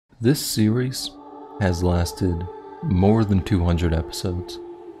This series has lasted more than 200 episodes.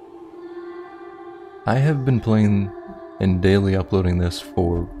 I have been playing and daily uploading this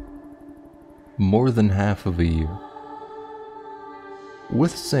for more than half of a year.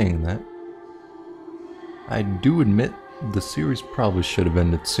 With saying that, I do admit the series probably should have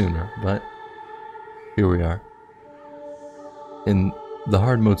ended sooner, but here we are. In the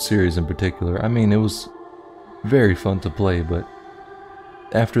hard mode series in particular, I mean, it was very fun to play, but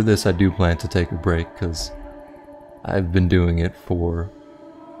after this I do plan to take a break because I've been doing it for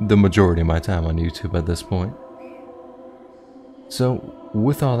the majority of my time on YouTube at this point. So,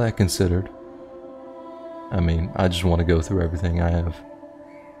 with all that considered, I mean, I just want to go through everything. I have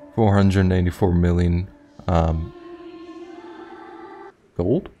 484 million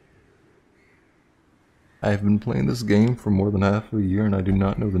gold? I have been playing this game for more than half a year and I do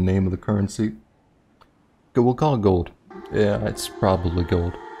not know the name of the currency. We'll call it gold. Yeah, it's probably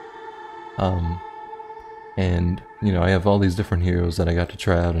gold. And, you know, I have all these different heroes that I got to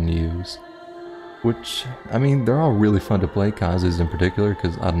try out and use. Which, I mean, they're all really fun to play, Kaze's in particular,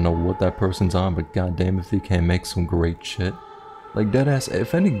 because I don't know what that person's on, but goddamn if he can make some great shit. Like, deadass,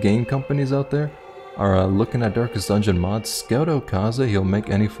 if any game companies out there are looking at Darkest Dungeon mods, scout out Kaze, he'll make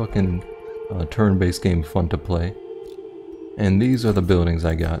any fucking turn-based game fun to play. And these are the buildings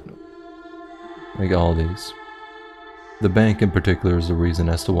I got. Like, all these. The bank in particular is the reason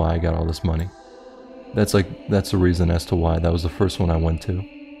as to why I got all this money. That's the reason as to why that was the first one I went to.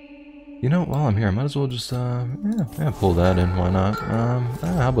 You know, while I'm here, I might as well just, yeah, pull that in, why not?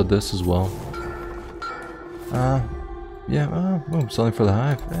 How about this as well? Oh, selling for the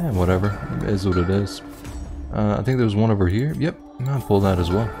hive, whatever, it is what it is. I think there's one over here, yep, I'll pull that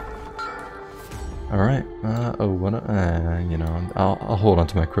as well. Alright, oh, what, you know, I'll hold on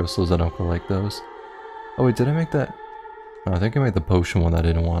to my crystals, I don't collect those. Oh wait, did I make that? Oh, I think I made the potion one that I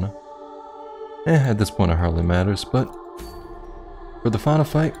didn't wanna. At this point it hardly matters, but for the final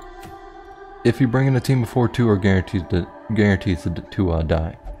fight, if you bring in a team of 4, 2 are guaranteed to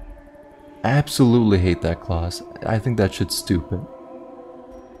die. I absolutely hate that clause. I think that shit's stupid.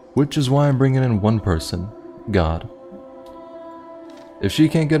 Which is why I'm bringing in one person, God. If she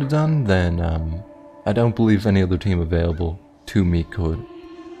can't get it done, then I don't believe any other team available to me could.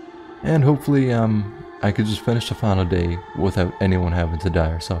 And hopefully I could just finish the final day without anyone having to die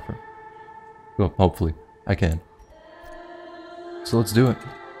or suffer. Well, hopefully, I can. So let's do it.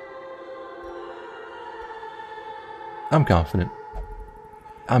 I'm confident.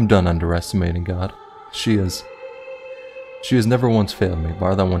 I'm done underestimating God. She has never once failed me,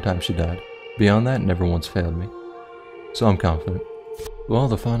 bar that one time she died. Beyond that, never once failed me. So I'm confident. Well,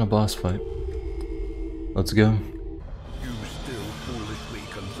 the final boss fight. Let's go.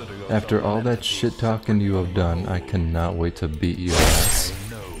 After all that shit talking you have done, I cannot wait to beat your ass.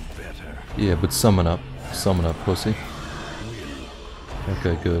 Yeah, but summon up, pussy.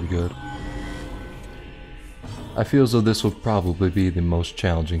 Okay, good. I feel as though this will probably be the most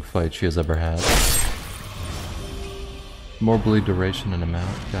challenging fight she has ever had. More bleed duration and amount.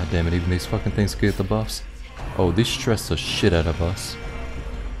 God damn it, even these fucking things get the buffs. Oh, these stress the shit out of us.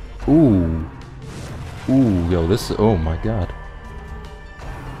 Ooh, yo, this is, oh my god.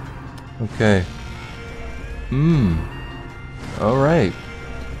 Okay. Alright.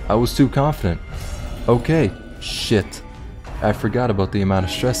 I was too confident. Okay. Shit. I forgot about the amount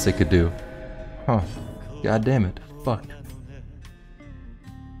of stress they could do. Huh. God damn it. Fuck.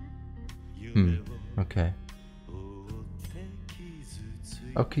 Okay.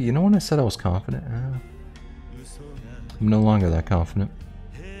 Okay, you know when I said I was confident? I'm no longer that confident.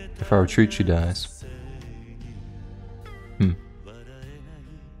 If I retreat, she dies.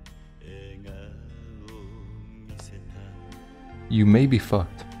 You may be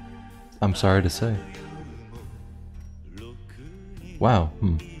fucked. I'm sorry to say. Wow,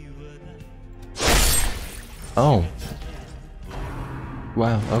 Oh.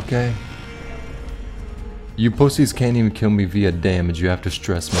 Wow, okay. You pussies can't even kill me via damage, you have to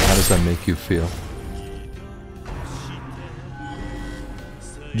stress me. How does that make you feel?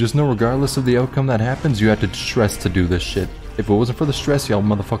 Just know regardless of the outcome that happens, you have to stress to do this shit. If it wasn't for the stress, y'all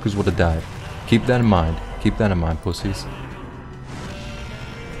motherfuckers would have died. Keep that in mind. Keep that in mind, pussies.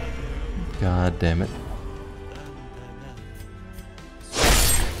 God damn it.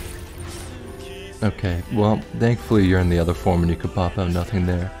 Okay, well, thankfully you're in the other form and you could pop out nothing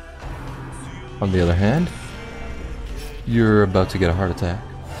there. On the other hand, you're about to get a heart attack.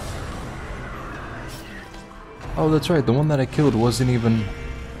 Oh, that's right, the one that I killed wasn't even...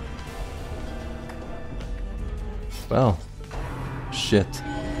 Well, shit.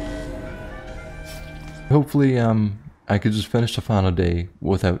 Hopefully, I I could just finish the final day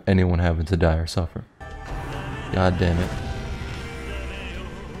without anyone having to die or suffer. God damn it.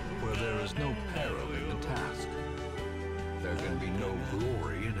 Where there is no peril in the task, there can be no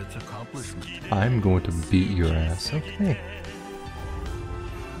glory in its accomplishment. I'm going to beat your ass. Okay.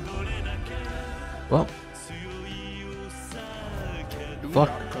 Well.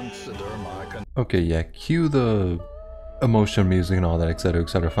 Fuck. Okay, yeah, cue the emotional music and all that, etc,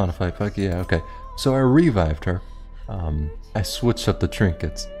 etc. Final fight, fuck yeah, okay. So I revived her. I switched up the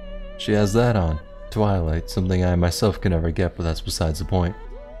trinkets. She has that on. Twilight, something I myself can never get, but that's besides the point.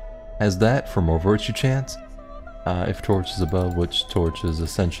 Has that for more virtue chance. If Torch is above, which Torch is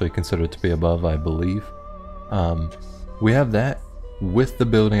essentially considered to be above, I believe. We have that with the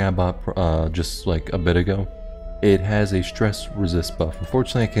building I bought just like a bit ago. It has a stress resist buff.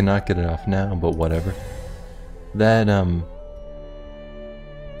 Unfortunately, I cannot get it off now, but whatever. That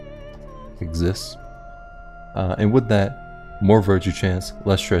exists. And with that, more virtue chance,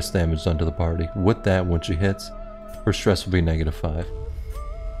 less stress damage done to the party. With that, when she hits, her stress will be -5.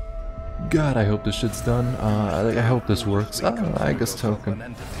 God, I hope this shit's done. I hope this works. I guess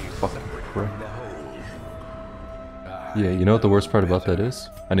token. Fucking prick. Yeah, you know what the worst part about that is?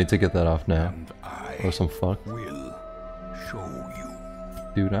 I need to get that off now. Or some fuck.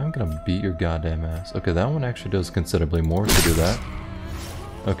 Dude, I'm gonna beat your goddamn ass. Okay, that one actually does considerably more to do that.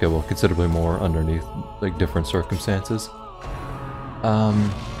 Okay, well, considerably more underneath, like, different circumstances.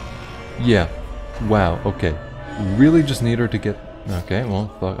 Yeah. Wow, okay. Really just need her to get... Okay,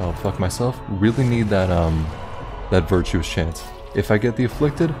 well, fuck, I'll fuck myself. Really need that, that virtuous chance. If I get the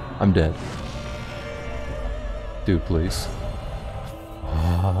afflicted, I'm dead. Dude, please.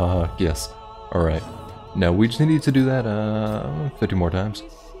 Yes. Alright. Now, we just need to do that, 50 more times.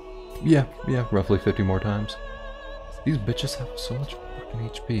 Yeah, roughly 50 more times. These bitches have so much fucking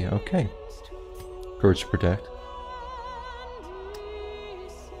HP. Okay. Courage to protect.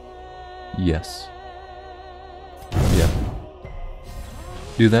 Yes. Yeah.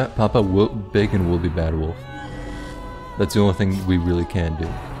 Do that, pop out big and we'll be bad wolf. That's the only thing we really can do.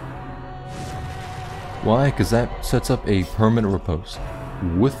 Why? Because that sets up a permanent riposte.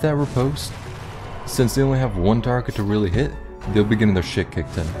 With that riposte, since they only have one target to really hit, they'll be getting their shit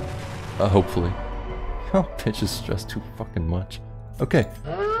kicked in. Hopefully. Oh, bitches stress too fucking much. Okay.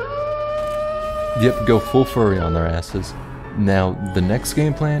 Yep, go full furry on their asses. Now, the next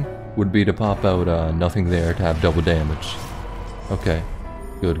game plan would be to pop out nothing there to have double damage. Okay.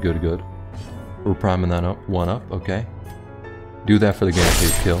 Good, good, good. We're priming that one up, okay. Do that for the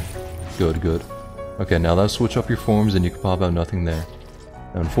guaranteed kill. Good, good. Okay, now let's switch up your forms and you can pop out nothing there.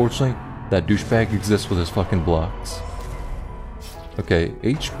 Now, unfortunately, that douchebag exists with his fucking blocks. Okay,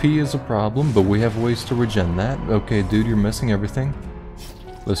 HP is a problem, but we have ways to regen that. Okay, dude, you're missing everything.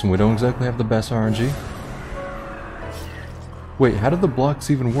 Listen, we don't exactly have the best RNG. Wait, how do the blocks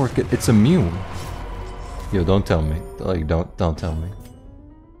even work? It's immune. Yo, don't tell me. Like, don't tell me.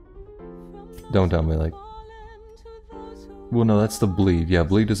 Don't tell me, like... Well, no, that's the bleed. Yeah,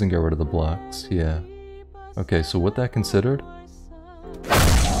 bleed doesn't get rid of the blocks. Yeah. Okay, so with that considered...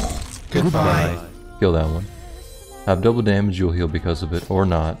 Goodbye. Kill that one. Have double damage, you'll heal because of it. Or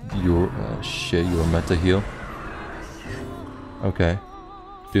not. You're... shit, you were meant to heal. Okay.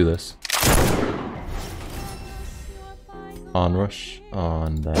 Do this. Onrush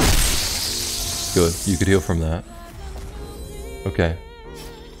on that. Good. You could heal from that. Okay.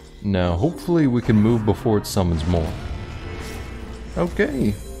 Now, hopefully we can move before it summons more.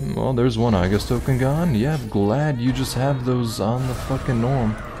 Okay. Well, there's one Aegis token gone. Yeah, I'm glad you just have those on the fucking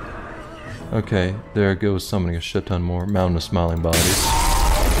norm. Okay, there it goes, summoning a shit ton more. Mountain of Smiling Bodies.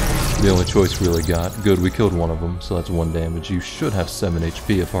 The only choice we really got. Good, we killed one of them, so that's 1 damage. You should have 7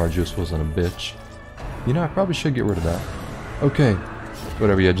 HP if Arjuice wasn't a bitch. You know, I probably should get rid of that. Okay.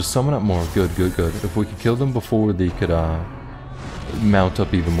 Whatever, yeah, just summon up more. Good, good, good. If we could kill them before they could, mount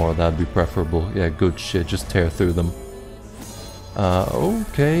up even more, that'd be preferable. Yeah, good shit, just tear through them.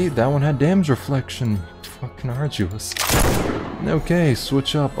 Okay, that one had damage reflection. Fucking arduous. Okay,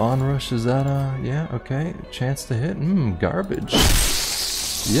 switch up. Onrush, is that, yeah, okay. Chance to hit? Garbage.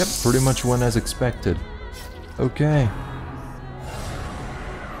 Yep, pretty much went as expected. Okay.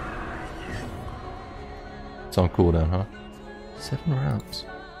 It's on cooldown, huh? 7 rounds.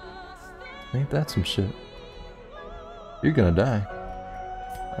 Ain't that some shit? You're gonna die.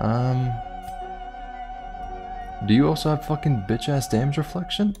 Do you also have fucking bitch-ass damage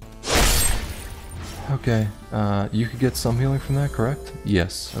reflection? Okay, you could get some healing from that, correct?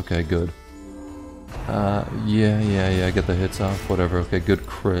 Yes, okay, good. Yeah, get the hits off, whatever, okay, good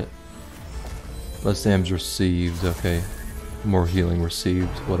crit. Less damage received, okay. More healing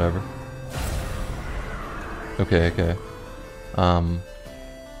received, whatever. Okay, okay. I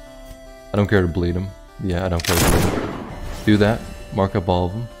don't care to bleed him. Yeah, I don't care to bleed him. Do that. Mark up all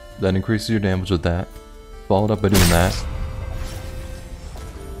of them. That increases your damage with that. Followed up by doing that.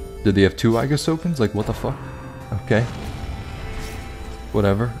 Did they have 2 Igus tokens? Like, what the fuck? Okay.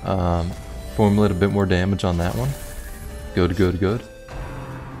 Whatever. Formulate a bit more damage on that one. Good, good, good.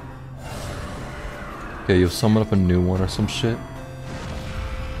 Okay, you'll summon up a new one or some shit.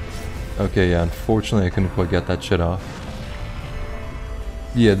 Okay, yeah, unfortunately I couldn't quite get that shit off.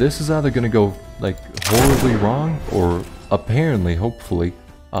 Yeah, this is either gonna go, like, horribly wrong, or apparently, hopefully,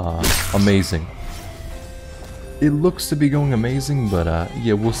 amazing. It looks to be going amazing, but,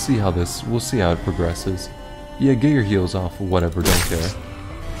 yeah, we'll see how it progresses. Yeah, get your heals off, whatever, don't care.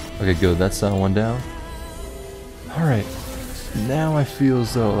 Okay, good, that's that one down. Alright. Now I feel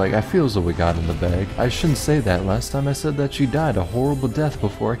as though we got in the bag. I shouldn't say that. Last time I said that she died a horrible death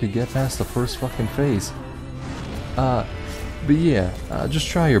before I could get past the first fucking phase. But yeah, just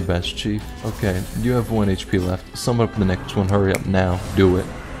try your best, Chief. Okay, you have 1 HP left. Sum up the next one. Hurry up now. Do it.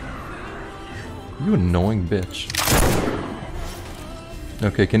 You annoying bitch.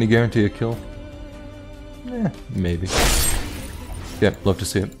 Okay, can you guarantee a kill? Maybe. Yep, love to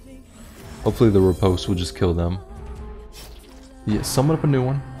see it. Hopefully the riposte will just kill them. Yeah, summon up a new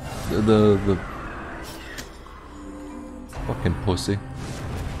one. The fucking pussy.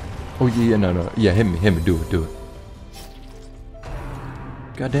 Oh yeah, no. Yeah, hit me, do it.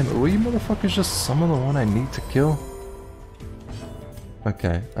 God damn it, will you motherfuckers just summon the one I need to kill?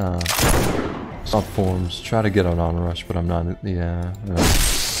 Okay, stop forms. Try to get an on rush, but I'm not, yeah.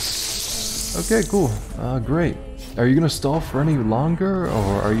 Okay, cool. Great. Are you gonna stall for any longer,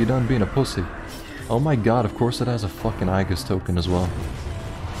 or are you done being a pussy? Oh my god, of course it has a fucking Igus token as well.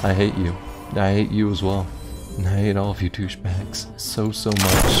 I hate you. I hate you as well. I hate all of you douchebags. So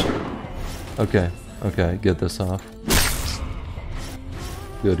much. Okay, get this off.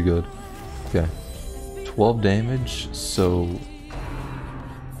 Good. Okay. 12 damage, so...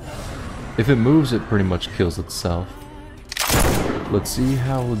 if it moves, it pretty much kills itself. Let's see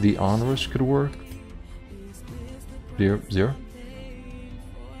how the onrush could work. 0?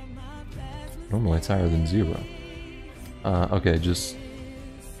 Normally it's higher than 0. Okay, just...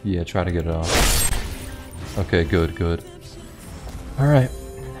 yeah, try to get it off. Okay, good. Alright.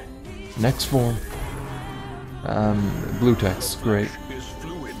 Next form. Blue text, great.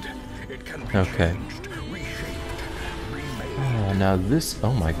 Okay. Now this...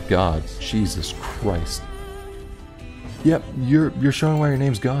 oh my god. Jesus Christ. Yep, you're showing why your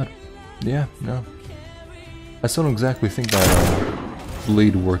name's God. Yeah, no. I still don't exactly think that,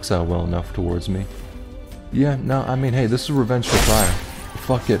 bleed works out well enough towards me. Yeah, no, I mean, hey, this is revenge for fire.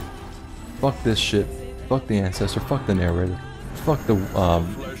 Fuck it. Fuck this shit. Fuck the ancestor. Fuck the narrator. Fuck the,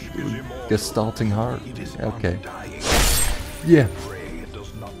 gestalting heart. Okay. Yeah.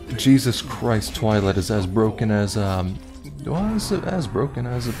 Jesus Christ, Twilight is as broken as, well, it's as broken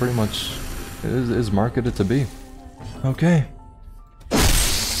as it pretty much is marketed to be. Okay.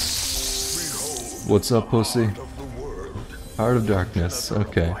 What's up, pussy? Heart of Darkness,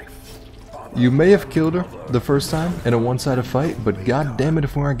 okay. You may have killed her the first time in a one-sided fight, but god damn it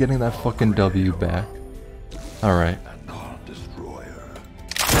if we aren't getting that fucking W back. Alright.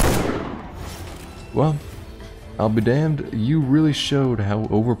 Well, I'll be damned, you really showed how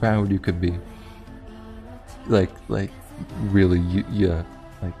overpowered you could be. Like, really, yeah.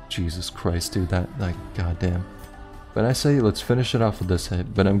 Like, Jesus Christ, dude, that, like, goddamn. But I say, let's finish it off with this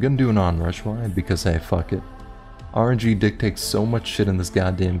hit, but I'm gonna do an onrush. Why? Because, hey, fuck it. RNG dictates so much shit in this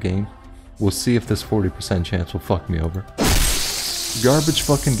goddamn game. We'll see if this 40% chance will fuck me over. Garbage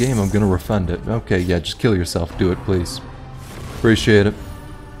fucking game, I'm gonna refund it. Okay, yeah, just kill yourself. Do it, please. Appreciate it.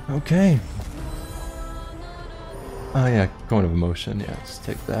 Okay. Oh yeah, coin of emotion. Yeah, just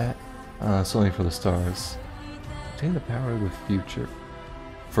take that. It's only for the stars. Obtain the power of the future.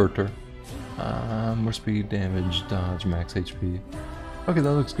 Furter. More speed, damage, dodge, max HP. Okay,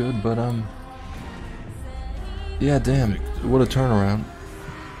 that looks good, but yeah, damn, what a turnaround.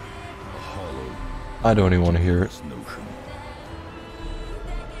 I don't even want to hear it.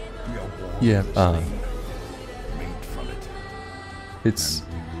 Yeah, it's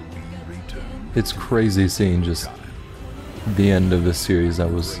crazy seeing just the end of this series that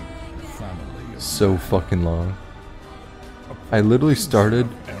was so fucking long. I literally started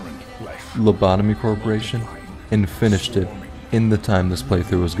Lobotomy Corporation and finished it in the time this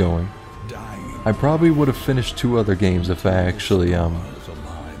playthrough was going. I probably would have finished 2 other games if I actually,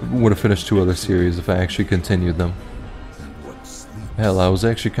 would have finished 2 other series if I actually continued them. Hell, I was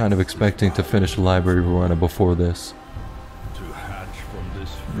actually kind of expecting to finish Library Verona before this.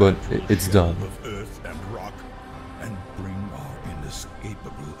 But it's done.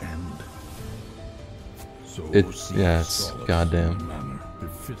 So yeah, it's goddamn. manner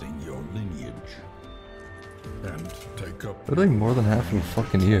befitting your lineage. And take up I think more than half of a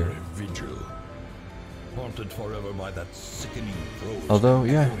fucking year. vigil. Haunted forever by that sickening prose. Although,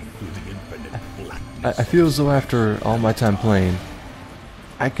 yeah, going through the infinite blackness I feel as though after all my time playing,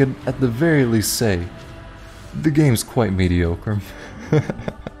 I could at the very least say the game's quite mediocre.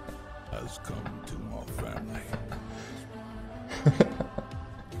 has come to our family.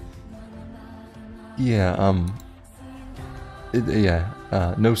 Yeah,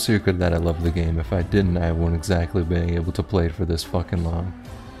 no secret that I love the game. If I didn't, I wouldn't exactly be able to play it for this fucking long.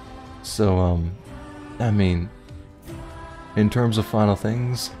 So, I mean, in terms of final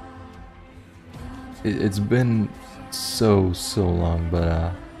things, it's been so long, but,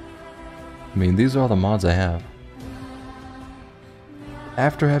 I mean, these are all the mods I have.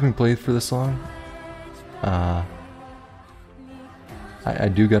 After having played for this long, I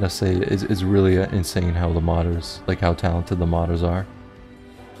do gotta say, it's really insane how the modders, like how talented the modders are.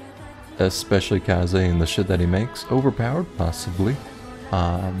 Especially Kaze and the shit that he makes. Overpowered, possibly.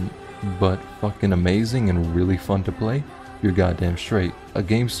 But fucking amazing and really fun to play. You're goddamn straight. A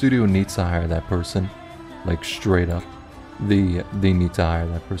game studio needs to hire that person. Like, straight up. They need to hire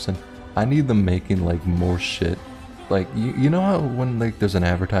that person. I need them making, like, more shit. Like, you know how when, like, there's an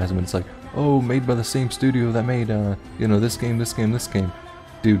advertisement, it's like, oh, made by the same studio that made, you know, this game.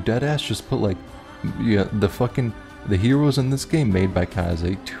 Dude, deadass just put, like, yeah, the heroes in this game made by Kaze.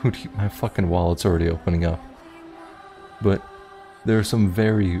 Dude, my fucking wallet's already opening up. But there are some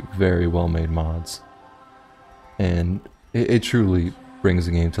very, very well-made mods. And it truly brings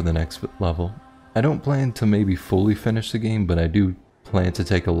the game to the next level. I don't plan to maybe fully finish the game, but I do plan to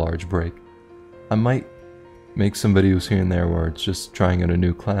take a large break. I might make some videos here and there where it's just trying out a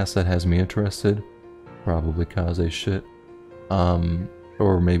new class that has me interested. Probably Kaze shit.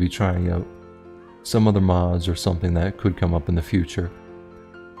 Or maybe trying out some other mods or something that could come up in the future.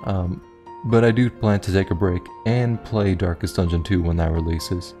 But I do plan to take a break and play Darkest Dungeon 2 when that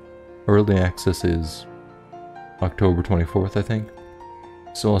releases. Early access is October 24th, I think.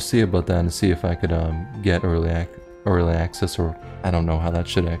 So I'll see about that and see if I could get early access, or I don't know how that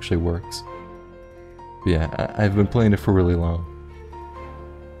shit actually works. But yeah, I've been playing it for really long.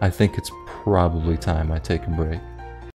 I think it's probably time I take a break.